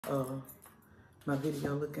uh, my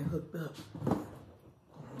video looking hooked up.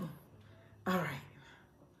 All right.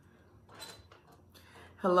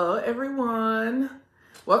 Hello, everyone.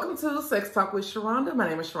 Welcome to Sex Talk with Sharonda. My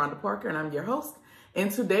name is Sharonda Parker, and I'm your host.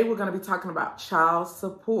 And today we're going to be talking about child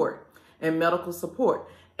support and medical support.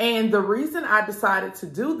 And the reason I decided to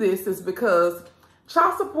do this is because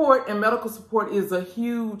child support and medical support is a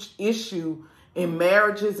huge issue in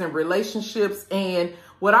marriages and relationships. And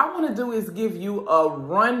what I want to do is give you a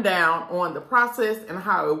rundown on the process and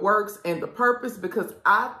how it works and the purpose, because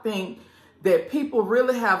I think that people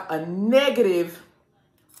really have a negative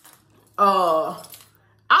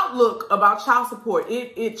outlook about child support.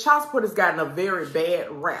 Child support has gotten a very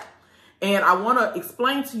bad rap. And I want to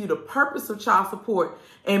explain to you the purpose of child support.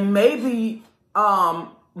 And maybe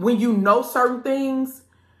when you know certain things,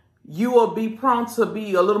 you will be prone to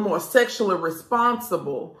be a little more sexually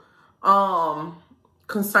responsible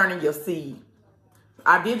concerning your seed.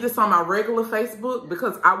 I did this on my regular Facebook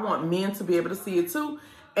because I want men to be able to see it too.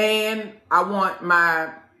 And I want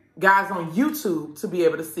my guys on YouTube to be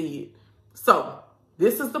able to see it. So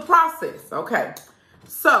this is the process. Okay.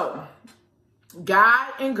 So guy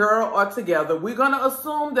and girl are together. We're going to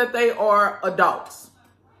assume that they are adults.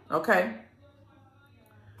 Okay.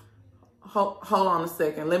 Hold on a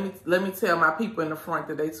second. Let me tell my people in the front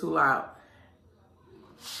that they too loud.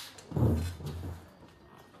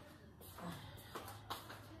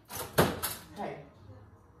 Hey.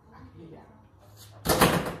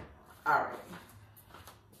 All right.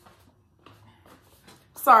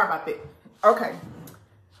 Sorry about that. Okay.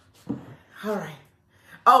 All right.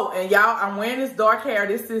 Oh, and y'all, I'm wearing this dark hair.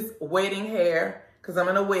 This is wedding hair because I'm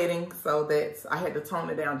in a wedding. So I had to tone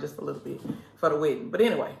it down just a little bit for the wedding. But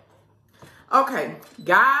anyway. Okay.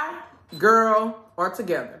 Guy, girl are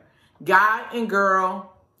together. Guy and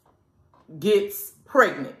girl gets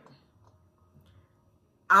pregnant.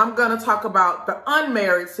 I'm going to talk about the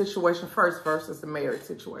unmarried situation first versus the married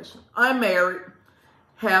situation. Unmarried,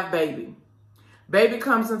 have baby. Baby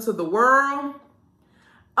comes into the world.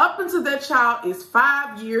 Up until that child is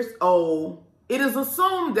 5 years old, it is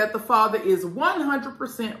assumed that the father is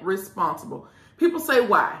 100% responsible. People say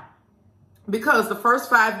why? Because the first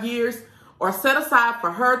 5 years are set aside for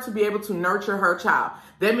her to be able to nurture her child.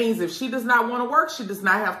 That means if she does not want to work, she does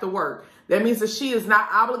not have to work. That means that she is not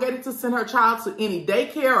obligated to send her child to any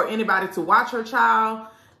daycare or anybody to watch her child.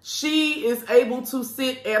 She is able to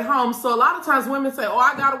sit at home. So a lot of times women say, oh,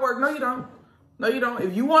 I got to work. No, you don't. No, you don't.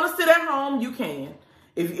 If you want to sit at home, you can.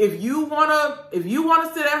 If you want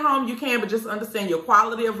to sit at home, you can, but just understand your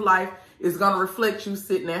quality of life is going to reflect you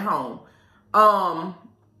sitting at home.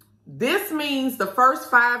 This means the first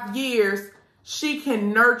 5 years she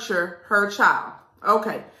can nurture her child.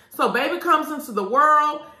 Okay. So baby comes into the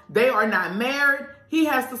world. They are not married. He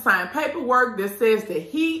has to sign paperwork that says that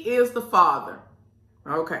he is the father.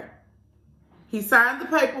 Okay. He signed the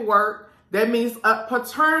paperwork. That means a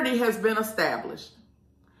paternity has been established.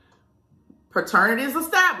 Paternity is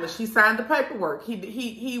established. He signed the paperwork.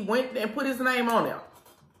 He went and put his name on it.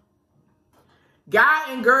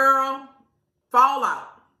 Guy and girl fall out.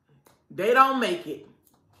 They don't make it.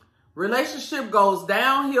 Relationship goes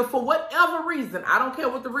downhill for whatever reason. I don't care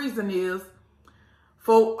what the reason is.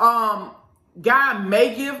 For guy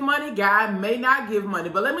may give money, guy may not give money.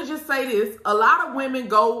 But let me just say this. A lot of women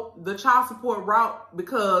go the child support route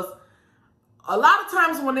because a lot of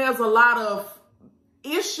times when there's a lot of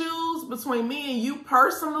issues between me and you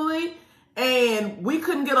personally, and we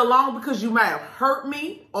couldn't get along because you might have hurt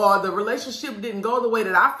me or the relationship didn't go the way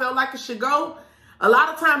that I felt like it should go. A lot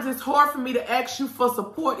of times it's hard for me to ask you for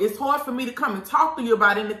support. It's hard for me to come and talk to you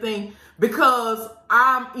about anything because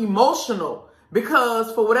I'm emotional,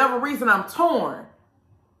 because for whatever reason I'm torn.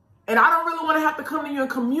 And I don't really want to have to come to you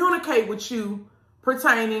and communicate with you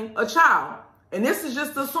pertaining a child. And this is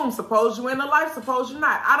just to assume, suppose you're in the life, suppose you're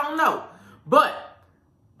not. I don't know. But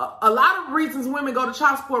a lot of reasons women go to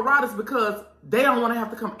child support route is because they don't want to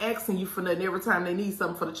have to come asking you for nothing every time they need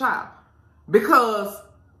something for the child. Because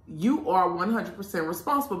you are 100%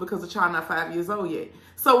 responsible because the child not 5 years old yet.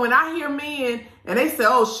 So when I hear men and they say,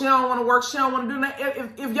 oh, she don't want to work, she don't want to do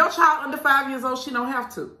that. If your child under 5 years old, she don't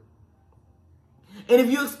have to. And if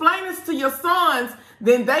you explain this to your sons,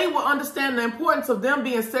 then they will understand the importance of them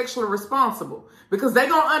being sexually responsible. Because they're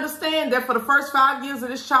going to understand that for the first 5 years of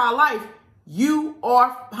this child's life, you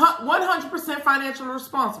are 100% financially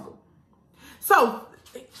responsible. So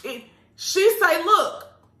she say, look,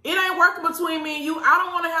 it ain't working between me and you. I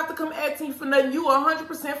don't want to have to come asking you for nothing. You are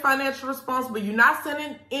 100% financially responsible. You're not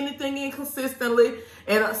sending anything in consistently.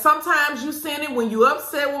 And sometimes you send it when you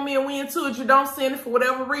upset with me and we into it. You don't send it for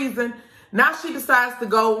whatever reason. Now she decides to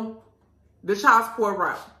go the child support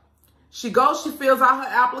route. She goes, she fills out her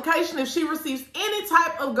application. If she receives any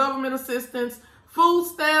type of government assistance,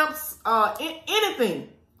 food stamps, anything,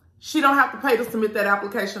 she don't have to pay to submit that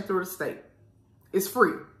application through the state. It's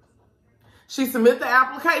free. She submit the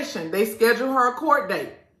application. They schedule her a court date.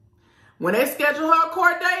 When they schedule her a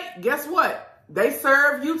court date, guess what? They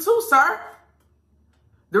serve you too, sir.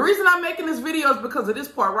 The reason I'm making this video is because of this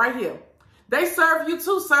part right here. They serve you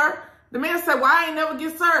too, sir. The man said, well, I ain't never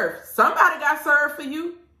get served. Somebody got served for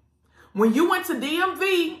you. When you went to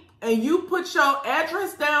DMV and you put your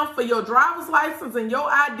address down for your driver's license and your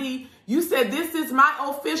ID, you said, this is my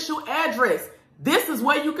official address. This is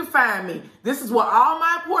where you can find me. This is where all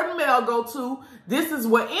my important mail go to. This is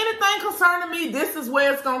where anything concerning me, this is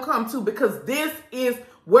where it's going to come to, because this is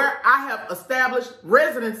where I have established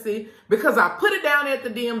residency because I put it down at the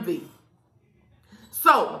DMV.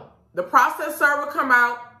 So the process server come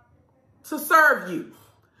out to serve you.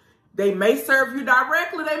 They may serve you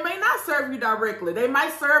directly. They may not serve you directly. They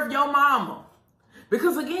might serve your mama.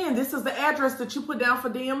 Because again, this is the address that you put down for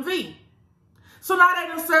DMV. So now they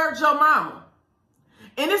done served your mama.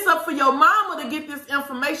 And it's up for your mama to get this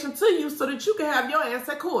information to you so that you can have your ass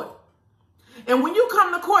at court. And when you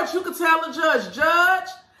come to court, you can tell the judge, Judge,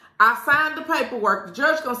 I signed the paperwork. The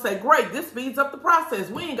judge gonna say, great, this speeds up the process.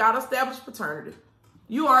 We ain't got to establish paternity.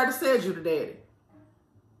 You already said you the daddy.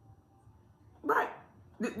 Right.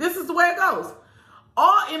 This is the way it goes.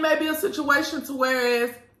 Or it may be a situation to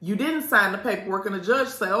whereas you didn't sign the paperwork and the judge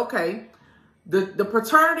say, okay, the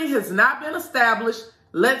paternity has not been established.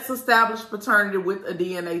 Let's establish paternity with a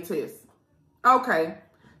DNA test. Okay.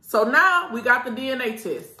 So now we got the DNA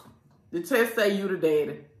test. The test say you the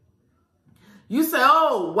daddy. You say,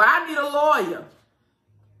 oh, well, I need a lawyer.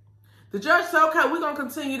 The judge said, okay, we're going to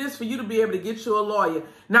continue this for you to be able to get you a lawyer.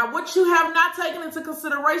 Now, what you have not taken into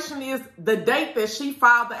consideration is the date that she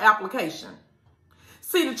filed the application.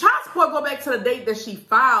 See, the child support go back to the date that she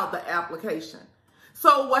filed the application.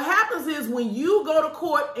 So what happens is when you go to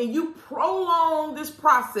court and you prolong this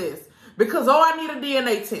process because, oh, I need a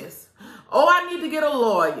DNA test. Oh, I need to get a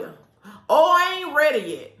lawyer. Oh, I ain't ready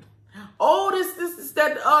yet. Oh, this,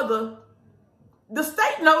 that, the other. The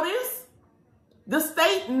state know this. The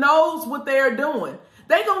state knows what they're doing.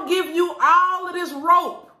 They're going to give you all of this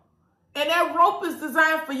rope. And that rope is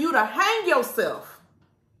designed for you to hang yourself.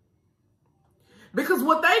 Because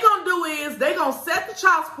what they're going to do is they're going to set the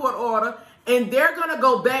child support order and they're going to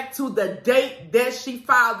go back to the date that she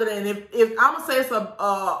filed it. And if I'm going to say it's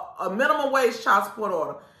a minimum wage child support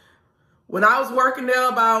order. When I was working there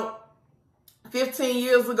about 15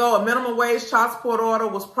 years ago, a minimum wage child support order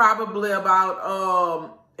was probably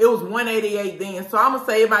about, it was $188 then. So I'm going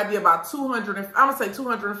to say it might be about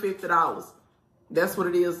 $250. That's what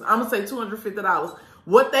it is. I'm going to say $250.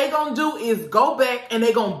 What they going to do is go back and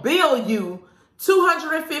they going to bill you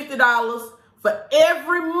 $250 for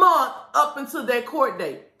every month up until that court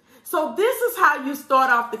date. So this is how you start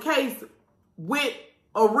off the case with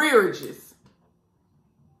arrearages.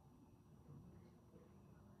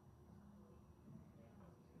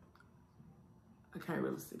 I can't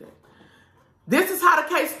really see that. This is how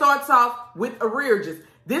the case starts off with arrearages.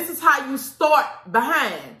 This is how you start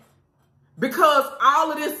behind. Because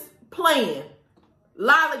all of this playing,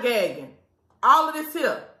 lollygagging, all of this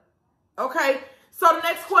here. Okay? So the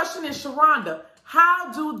next question is, Sharonda,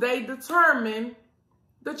 how do they determine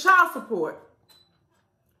the child support?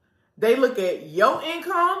 They look at your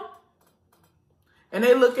income and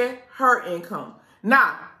they look at her income.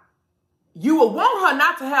 Now, you will want her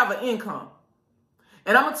not to have an income.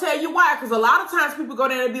 And I'm going to tell you why, because a lot of times people go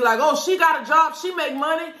there and be like, oh, she got a job, she make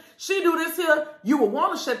money, she do this here. You will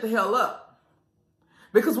want to shut the hell up.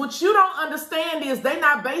 Because what you don't understand is they're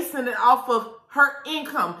not basing it off of her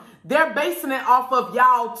income. They're basing it off of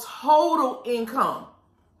y'all total income.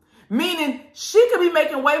 Meaning she could be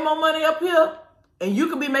making way more money up here and you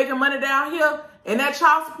could be making money down here. And that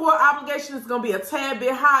child support obligation is going to be a tad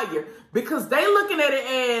bit higher because they looking at it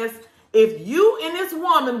as, if you and this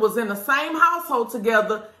woman was in the same household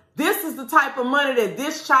together, this is the type of money that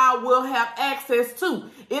this child will have access to.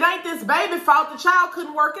 It ain't this baby fault the child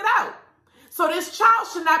couldn't work it out. So this child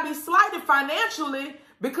should not be slighted financially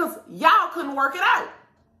because y'all couldn't work it out.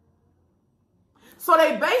 So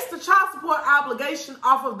they base the child support obligation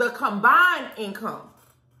off of the combined income.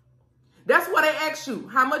 That's why they ask you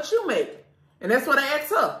how much you make. And that's why they ask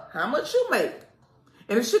her how much you make.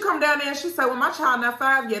 And if she come down there and she say, well, my child not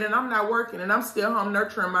 5 yet and I'm not working and I'm still home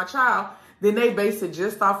nurturing my child, then they base it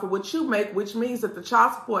just off of what you make, which means that the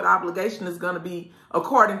child support obligation is going to be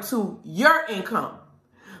according to your income.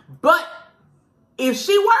 But if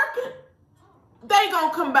she working, they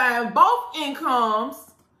going to combine both incomes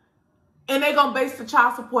And they're going to base the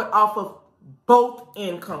child support off of both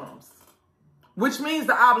incomes, which means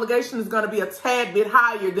the obligation is going to be a tad bit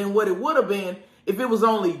higher than what it would have been if it was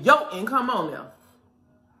only your income on there.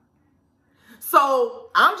 So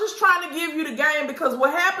I'm just trying to give you the game, because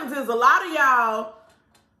what happens is a lot of y'all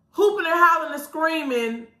hooping and hollering and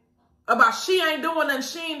screaming about she ain't doing nothing,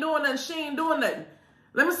 she ain't doing nothing, she ain't doing nothing.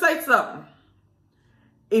 Let me say something.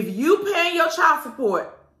 If you paying your child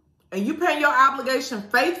support and you paying your obligation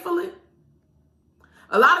faithfully,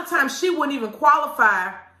 a lot of times she wouldn't even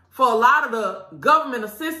qualify for a lot of the government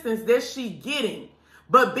assistance that she's getting.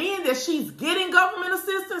 But being that she's getting government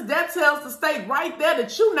assistance, that tells the state right there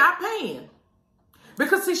that you're not paying.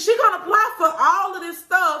 Because see, she's going to apply for all of this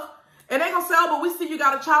stuff, and they're going to say, oh, but we see you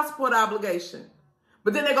got a child support obligation.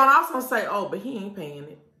 But then they're going to also say, oh, but he ain't paying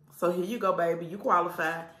it. So here you go, baby, you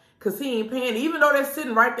qualify. Because he ain't paying it. Even though they're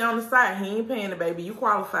sitting right there on the side, he ain't paying it, baby, you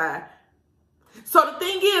qualify. So the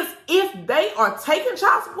thing is, if they are taking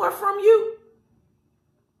child support from you,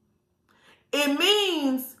 it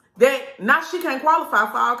means that now she can't qualify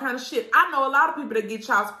for all kind of shit. I know a lot of people that get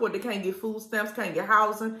child support that can't get food stamps, can't get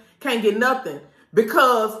housing, can't get nothing,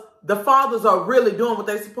 because the fathers are really doing what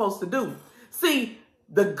they're supposed to do. See,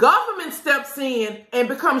 the government steps in and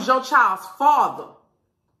becomes your child's father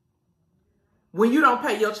when you don't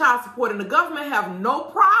pay your child support, and the government have no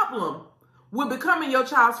problem with becoming your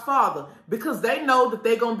child's father, because they know that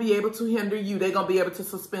they're going to be able to hinder you. They're going to be able to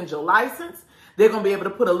suspend your license. They're going to be able to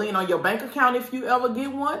put a lien on your bank account if you ever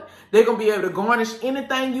get one. They're going to be able to garnish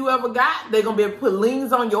anything you ever got. They're going to be able to put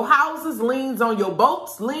liens on your houses, liens on your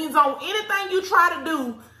boats, liens on anything you try to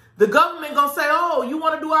do. The government going to say, oh, you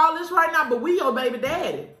want to do all this right now, but we your baby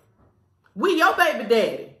daddy. We your baby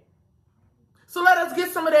daddy. So let us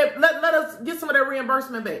get some of that, let us get some of that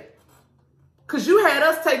reimbursement back. Because you had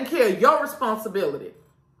us taking care of your responsibility.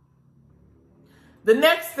 The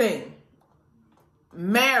next thing,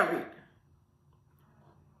 married,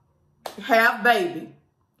 have baby.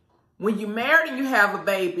 When you married and you have a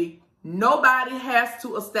baby, nobody has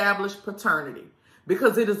to establish paternity,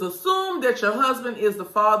 because it is assumed that your husband is the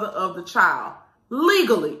father of the child.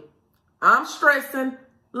 Legally, I'm stressing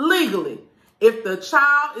legally. If the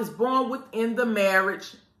child is born within the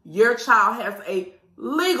marriage, your child has a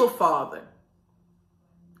legal father.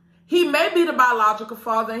 He may be the biological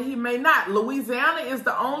father and he may not. Louisiana is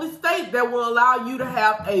the only state that will allow you to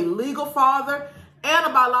have a legal father and a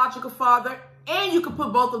biological father, and you can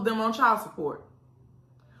put both of them on child support.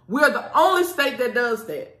 We're the only state that does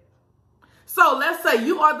that. So let's say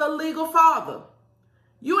you are the legal father.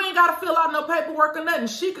 You ain't got to fill out no paperwork or nothing.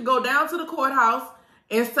 She could go down to the courthouse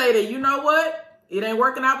and say that, you know what? It ain't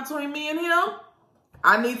working out between me and him.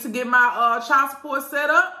 I need to get my child support set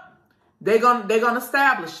up. They're gonna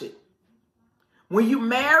establish it. When you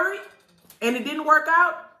marry and it didn't work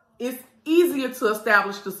out, it's easier to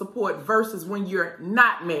establish the support versus when you're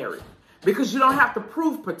not married, because you don't have to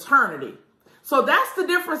prove paternity. So that's the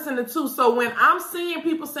difference in the two. So when I'm seeing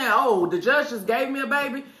people saying, oh, the judge just gave me a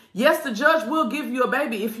baby. Yes, the judge will give you a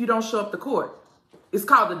baby if you don't show up to court. It's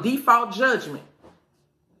called the default judgment.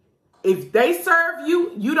 If they serve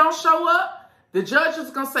you, you don't show up, the judge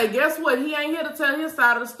is going to say, guess what? He ain't here to tell his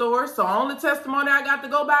side of the story. So only testimony I got to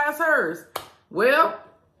go by is hers. Well,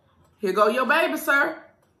 here go your baby, sir.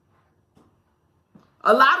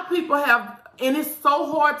 A lot of people have, and it's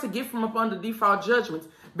so hard to get from up under default judgments,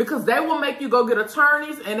 because they will make you go get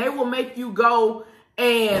attorneys, and they will make you go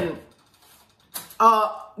and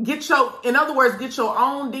get your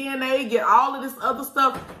own DNA, get all of this other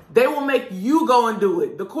stuff. They will make you go and do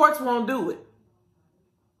it. The courts won't do it.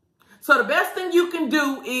 So the best thing you can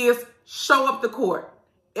do is show up to court.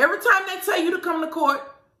 Every time they tell you to come to court,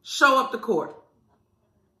 show up to court.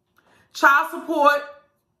 Child support,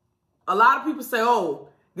 a lot of people say, oh,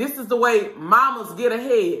 this is the way mamas get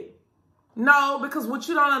ahead. No, because what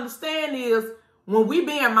you don't understand is when we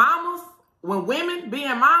being mamas, when women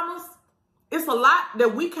being mamas, it's a lot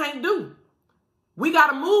that we can't do. We got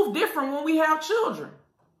to move different when we have children.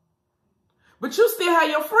 But you still have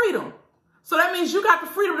your freedom. So that means you got the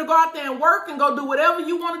freedom to go out there and work and go do whatever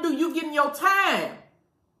you want to do. You getting your time.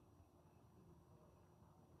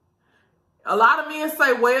 A lot of men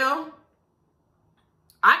say, well,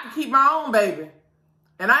 I can keep my own baby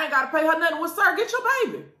and I ain't got to pay her nothing. Well, sir, get your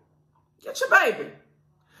baby. Get your baby.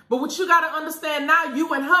 But what you got to understand, now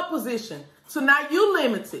you in her position. So now you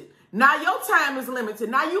limited. Now your time is limited.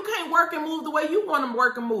 Now you can't work and move the way you want to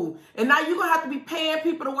work and move. And now you're going to have to be paying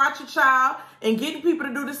people to watch your child and getting people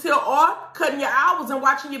to do this here, or cutting your hours and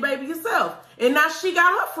watching your baby yourself. And now she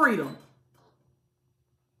got her freedom.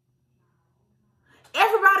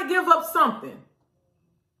 Everybody give up something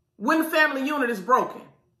when the family unit is broken.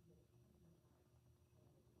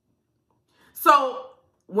 So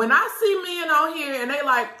when I see men on here and they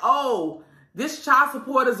like, oh, this child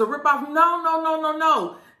support is a ripoff. No, no, no, no,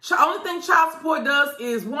 no. Only thing child support does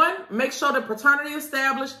is, one, make sure that paternity is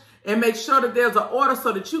established and make sure that there's an order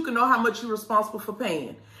so that you can know how much you're responsible for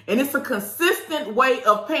paying. And it's a consistent way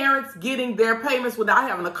of parents getting their payments without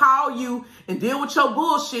having to call you and deal with your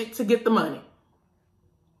bullshit to get the money.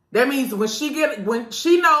 That means when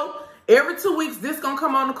she know every 2 weeks this gonna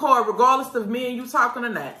come on the card, regardless of me and you talking or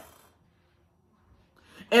not.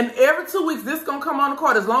 And every 2 weeks this gonna come on the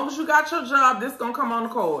card. As long as you got your job, this gonna come on the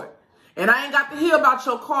card. And I ain't got to hear about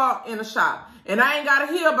your car in the shop. And I ain't got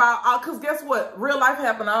to hear about, because guess what? Real life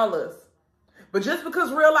happened to all of us. But just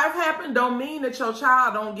because real life happened don't mean that your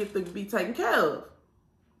child don't get to be taken care of.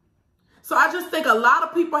 So I just think a lot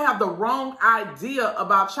of people have the wrong idea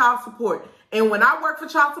about child support. And when I worked for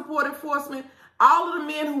child support enforcement, all of the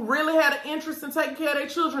men who really had an interest in taking care of their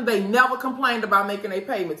children, they never complained about making their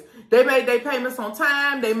payments. They made their payments on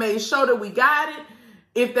time. They made sure that we got it.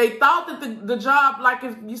 If they thought that the job, like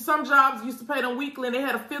if some jobs used to pay them weekly and they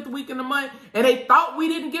had a 5th week in the month and they thought we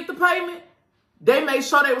didn't get the payment, they made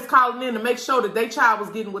sure they was calling in to make sure that their child was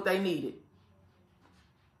getting what they needed.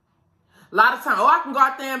 A lot of times, oh, I can go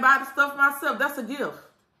out there and buy the stuff myself. That's a gift.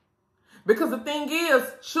 Because the thing is,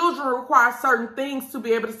 children require certain things to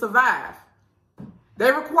be able to survive.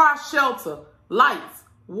 They require shelter, lights,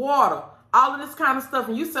 water, all of this kind of stuff.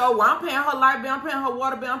 And you say, oh, well, I'm paying her light bill, I'm paying her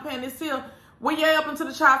water bill, I'm paying this here. Well, you're up until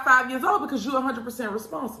the child 5 years old because you're 100%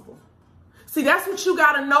 responsible. See, that's what you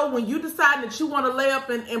got to know when you decide that you want to lay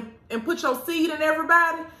up and put your seed in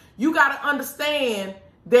everybody. You got to understand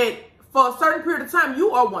that for a certain period of time,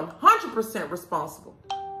 you are 100% responsible.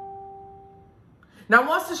 Now,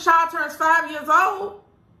 once the child turns 5 years old,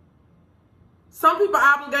 some people's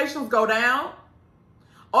obligations go down.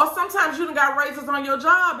 Or sometimes you done got raises on your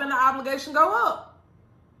job and the obligation go up.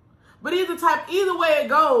 But either way it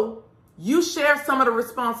go, you share some of the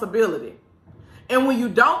responsibility. And when you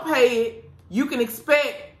don't pay it, you can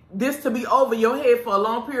expect this to be over your head for a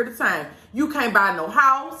long period of time. You can't buy no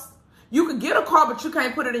house. You could get a car, but you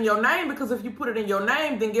can't put it in your name, because if you put it in your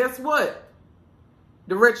name, then guess what?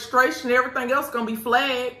 The registration and everything else going to be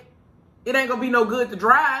flagged. It ain't going to be no good to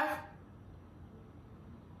drive.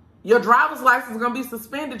 Your driver's license is going to be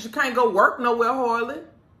suspended. You can't go work nowhere hardly.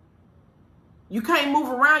 You can't move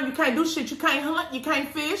around. You can't do shit. You can't hunt. You can't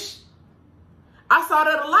fish. I saw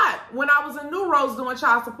that a lot when I was in New Roads doing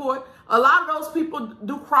child support. A lot of those people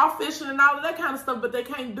do crawfishing and all of that kind of stuff, but they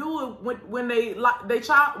can't do it when they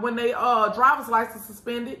driver's license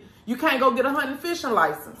suspended. You can't go get a hunting fishing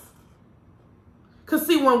license. Cause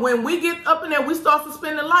see, when we get up in there, we start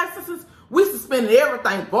suspending licenses. We suspended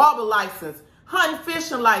everything: barber license, hunting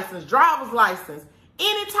fishing license, driver's license,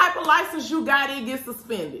 any type of license you got, it gets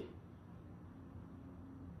suspended.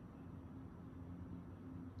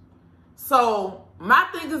 So my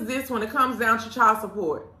thing is this: when it comes down to child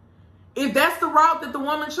support, if that's the route that the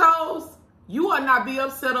woman chose, you ought not be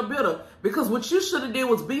upset or bitter, because what you should have did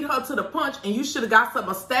was beat her to the punch, and you should have got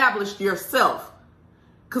something established yourself.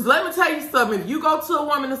 Because let me tell you something: if you go to a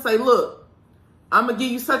woman and say, look, I'm going to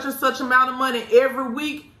give you such and such amount of money every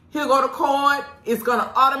week, here go the card, it's going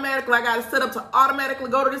to automatically, I got to set up to automatically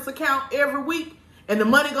go to this account every week, and the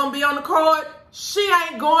money going to be on the card, she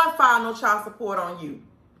ain't going to file no child support on you.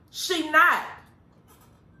 She not.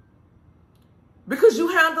 Because you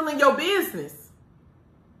handling your business.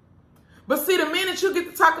 But see, the minute you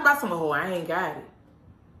get to talk about something, oh, I ain't got it.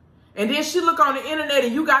 And then she look on the internet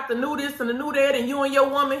and you got the new this and the new that, and you and your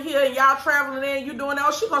woman here and y'all traveling there and you doing that,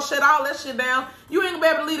 oh, she gonna shut all that shit down. You ain't gonna be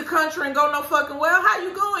able to leave the country and go no fucking well. How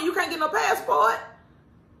you going? You can't get no passport.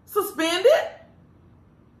 Suspended.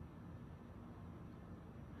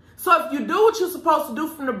 So if you do what you're supposed to do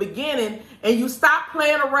from the beginning and you stop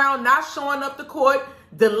playing around, not showing up to court,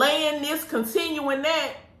 delaying this, continuing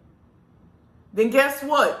that, then guess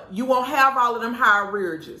what? You won't have all of them high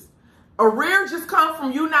arrearages. Arrearages come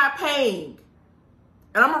from you not paying.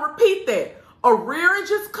 And I'm going to repeat that.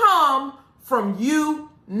 Arrearages come from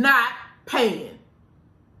you not paying.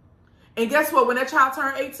 And guess what? When that child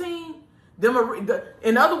turned 18,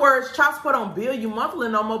 in other words, child support don't bill you monthly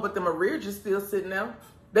no more, but them arrearages still sitting there.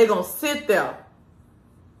 They going to sit there.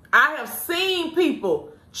 I have seen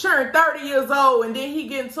people turn 30 years old and then he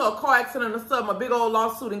get into a car accident or something, a big old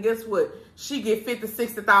lawsuit, and guess what? She get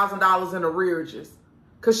 $50,000, $60,000 in arrearages.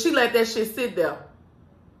 Because she let that shit sit there.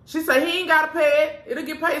 She said he ain't got to pay it. It'll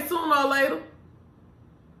get paid sooner or later.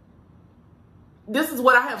 This is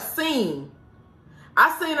what I have seen.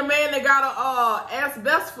 I seen a man that got a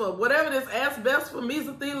asbestos, whatever this asbestos,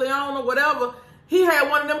 mesothelioma or whatever. He had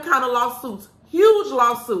one of them kind of lawsuits. Huge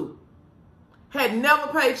lawsuit. had never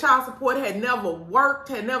paid child support, had never worked,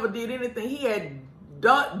 had never did anything. He had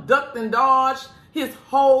ducked and dodged his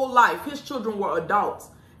whole life. His children were adults.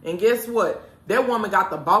 And guess what? That woman got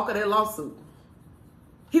the bulk of that lawsuit.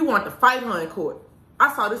 He wanted to fight her in court.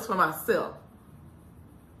 I saw this for myself.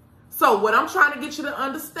 So what I'm trying to get you to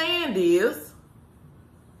understand is,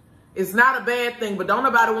 it's not a bad thing, but don't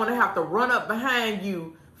nobody want to have to run up behind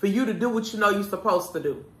you for you to do what you know you're supposed to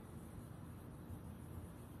do.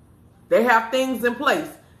 They have things in place.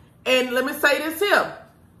 And let me say this here.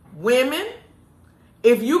 Women,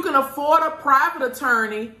 if you can afford a private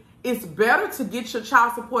attorney, it's better to get your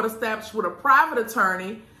child support established with a private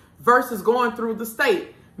attorney versus going through the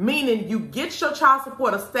state. Meaning you get your child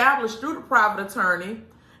support established through the private attorney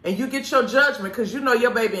and you get your judgment because you know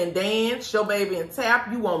your baby in dance, your baby in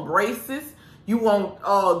tap, you want braces, you want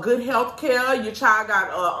good health care, your child got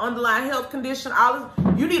underlying health condition, all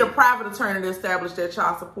this. You need a private attorney to establish that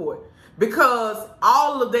child support because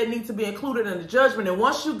all of that needs to be included in the judgment. And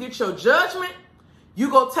once you get your judgment, you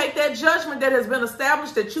go take that judgment that has been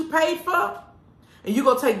established that you paid for, and you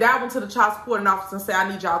go take that one to the child supporting office and say, I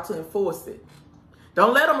need y'all to enforce it.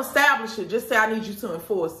 Don't let them establish it. Just say, I need you to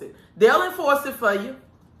enforce it. They'll enforce it for you.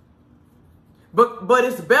 But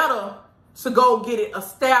it's better to go get it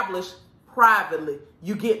established privately.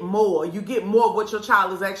 You get more. You get more of what your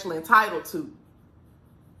child is actually entitled to.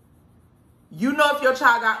 You know if your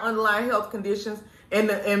child got underlying health conditions and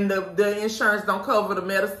the insurance don't cover the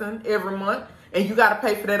medicine every month, and you got to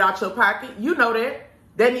pay for that out your pocket. You know that.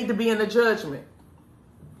 That need to be in the judgment.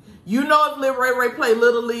 You know if Lil Ray Ray play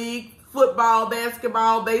Little League, football,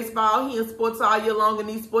 basketball, baseball, he in sports all year long and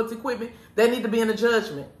needs sports equipment, that need to be in the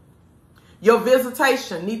judgment. Your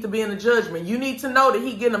visitation need to be in the judgment. You need to know that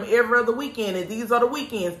he getting them every other weekend, and these are the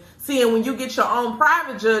weekends. See, and when you get your own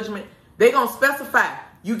private judgment, they going to specify.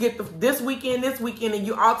 You get this weekend, and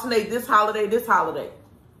you alternate this holiday, this holiday.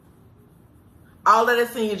 All of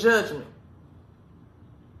that's in your judgment.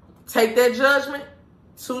 Take that judgment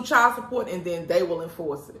to child support, and then they will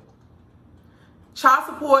enforce it. Child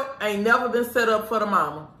support ain't never been set up for the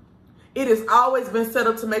mama. It has always been set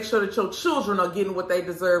up to make sure that your children are getting what they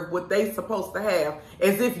deserve, what they supposed to have,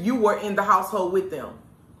 as if you were in the household with them.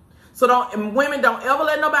 So women don't ever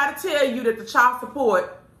let nobody tell you that the child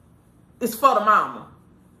support is for the mama.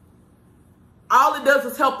 All it does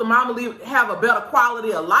is help the mama have a better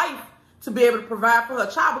quality of life to be able to provide for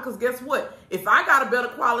her child. Because guess what? If I got a better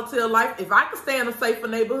quality of life, if I can stay in a safer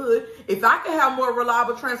neighborhood, if I can have more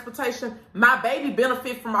reliable transportation, my baby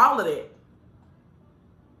benefit from all of that.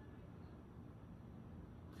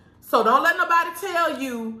 So don't let nobody tell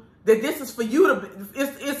you that this is for you to,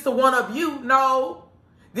 it's to one up you. No,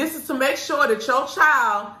 this is to make sure that your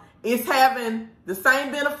child is having the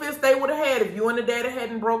same benefits they would have had if you and the daddy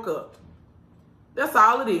hadn't broke up. That's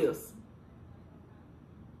all it is.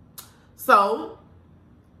 So,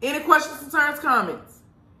 any questions, concerns, comments?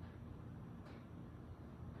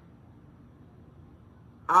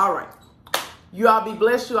 All right. You all be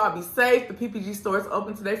blessed. You all be safe. The PPG store is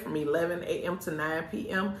open today from 11 a.m. to 9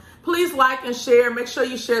 p.m. Please like and share. Make sure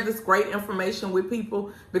you share this great information with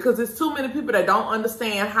people because there's too many people that don't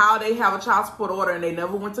understand how they have a child support order and they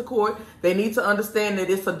never went to court. They need to understand that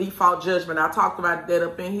it's a default judgment. I talked about that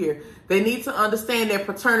up in here. They need to understand that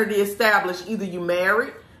paternity established. Either you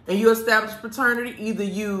married and you established paternity, either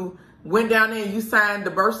you went down there and you signed the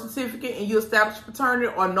birth certificate and you established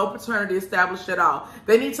paternity, or no paternity established at all.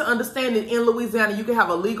 They need to understand that in Louisiana, you can have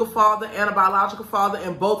a legal father and a biological father,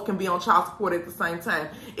 and both can be on child support at the same time.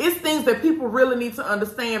 It's things that people really need to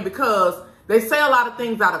understand because they say a lot of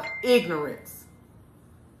things out of ignorance.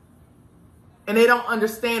 And they don't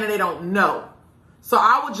understand and they don't know. So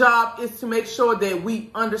our job is to make sure that we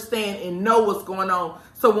understand and know what's going on.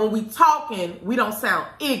 So when we talking, we don't sound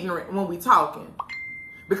ignorant when we talking.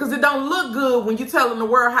 Because it don't look good when you're telling the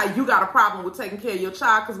world how you got a problem with taking care of your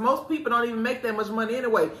child. Because most people don't even make that much money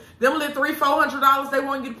anyway. Them little $300-$400 they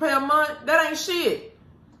want you to pay a month, that ain't shit.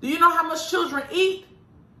 Do you know how much children eat?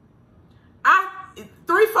 $300-$400.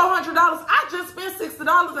 I just spent $60 at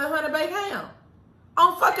Honey Baked Ham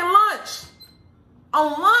on fucking lunch.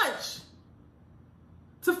 On lunch.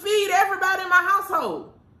 To feed everybody in my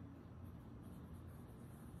household.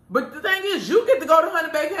 But the thing is, you get to go to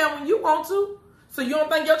Honey Baked Ham when you want to. So you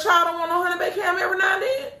don't think your child don't want no Honey Baked Ham every now and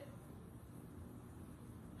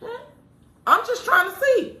then? I'm just trying to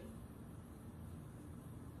see.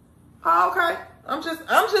 Oh, okay. I'm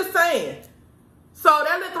just saying. So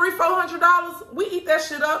that little $300-$400, we eat that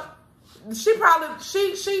shit up. She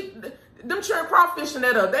them children crawfishing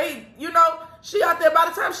that up. They, she out there by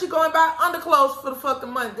the time she going buy underclothes for the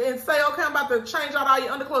fucking month and say, okay, I'm about to change out all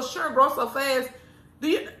your underclothes. Sure, grow so fast.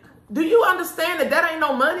 Do you understand that that ain't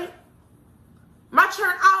no money? My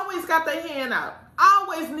churn always got their hand out.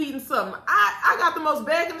 Always needing something. I got the most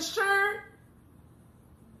begging churn.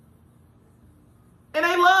 And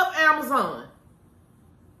they love Amazon.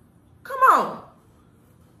 Come on.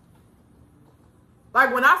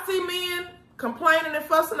 Like when I see men complaining and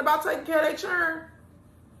fussing about taking care of their churn,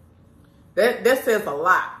 that says a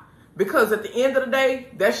lot. Because at the end of the day,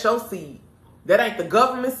 that's your seed. That ain't the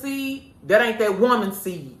government seed. That ain't that woman's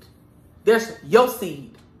seed. That's your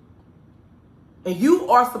seed. And you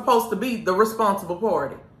are supposed to be the responsible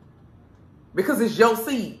party. Because it's your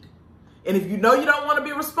seed. And if you know you don't want to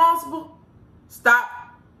be responsible, stop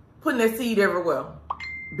putting that seed everywhere.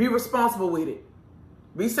 Be responsible with it.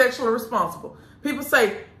 Be sexually responsible. People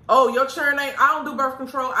say, oh, your churn ain't, I don't do birth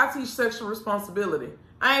control. I teach sexual responsibility.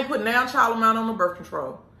 I ain't putting down child amount on the birth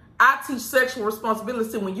control. I teach sexual responsibility.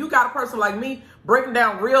 See, when you got a person like me breaking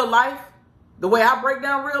down real life, the way I break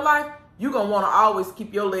down real life, you're going to want to always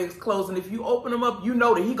keep your legs closed. And if you open them up, you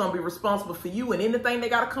know that he's going to be responsible for you and anything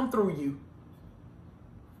that got to come through you.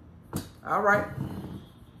 All right.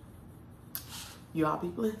 You all be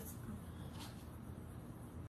blessed.